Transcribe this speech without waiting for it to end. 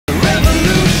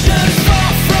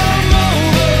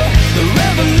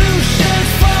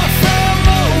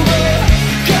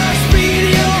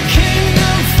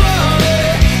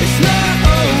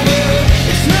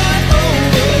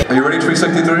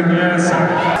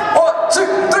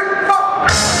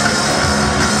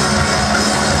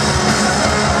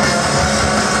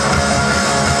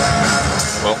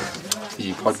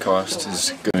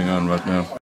breakfast is going on right now.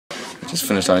 We just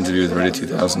finished our interview with Ready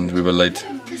 2000. We were late.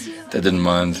 They didn't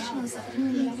mind.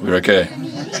 We were okay.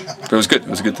 But it was good. It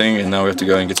was a good thing. And now we have to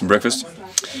go and get some breakfast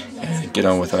and get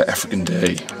on with our African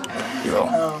day.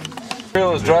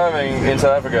 Phil is driving in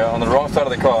South Africa on the wrong side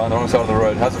of the car, on the wrong side of the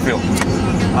road. How's it feel?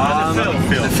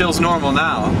 It feels normal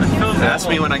now. That's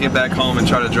me when I get back home and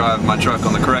try to drive my truck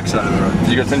on the correct side of the road.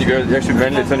 You actually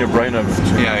manually turn your brain over.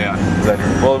 Yeah. Exactly.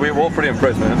 Well, we're all pretty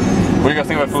impressed, man. What do you guys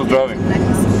think about Phil's driving?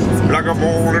 Like a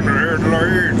ball in the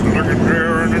headlights, like a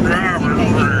deer in the driver's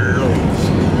wheel.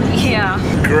 Yeah.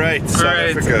 Great, South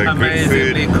Africa,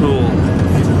 amazingly good food. cool.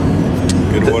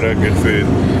 Good water, good food.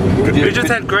 We just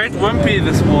had great wimpy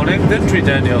this morning, didn't we,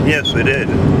 Daniel? Yes, we did.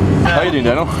 How are you doing,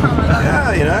 Daniel?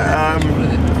 Yeah, you know, I'm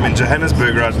in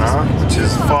Johannesburg right now, which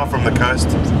is far from the coast,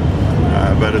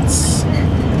 but it's a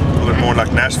little bit more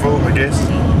like Nashville, I guess,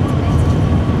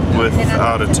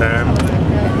 without a turn.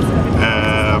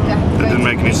 It didn't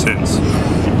make any sense.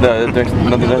 No, nothing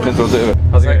whatsoever.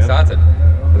 I was so excited.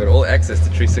 I've got all access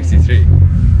to Tree63.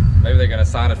 Maybe they're going to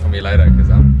sign it for me later because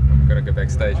I'm going to go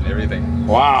backstage and everything.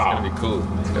 Wow. It's going to be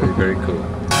cool. It's going to be very cool.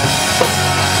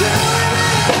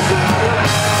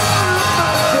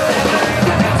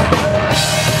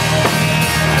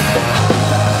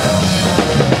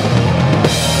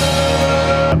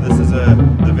 This is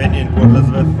the venue in Port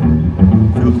Elizabeth.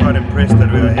 I feel quite impressed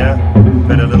that we are here. We've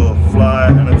had a little fly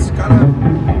and it's kind of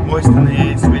moist in the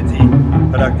air, sweaty,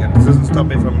 but it doesn't stop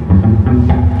me from...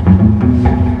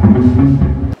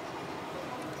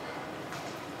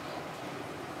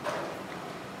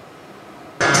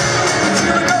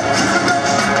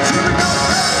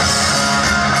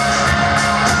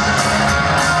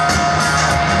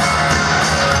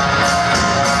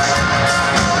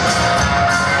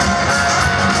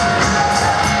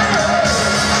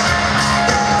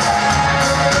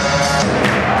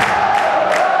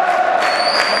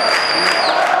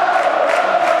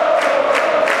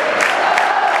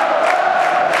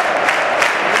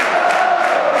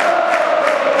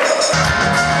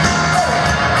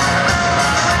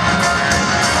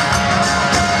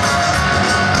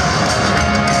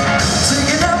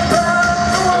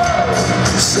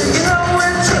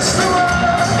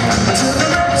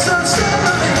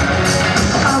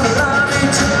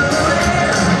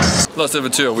 Last ever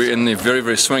tour, we're in the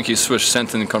very swanky Swiss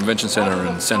Sandton Convention Center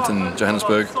in Sandton,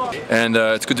 Johannesburg, and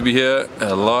it's good to be here.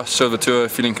 Last show of the tour,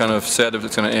 feeling kind of sad if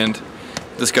it's going to end.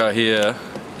 This guy here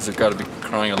is a guy to be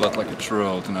crying a lot like a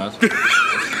troll tonight.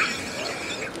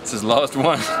 It's his last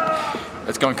one.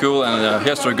 It's gone cool, and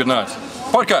here's to a good night.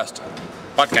 Podcast.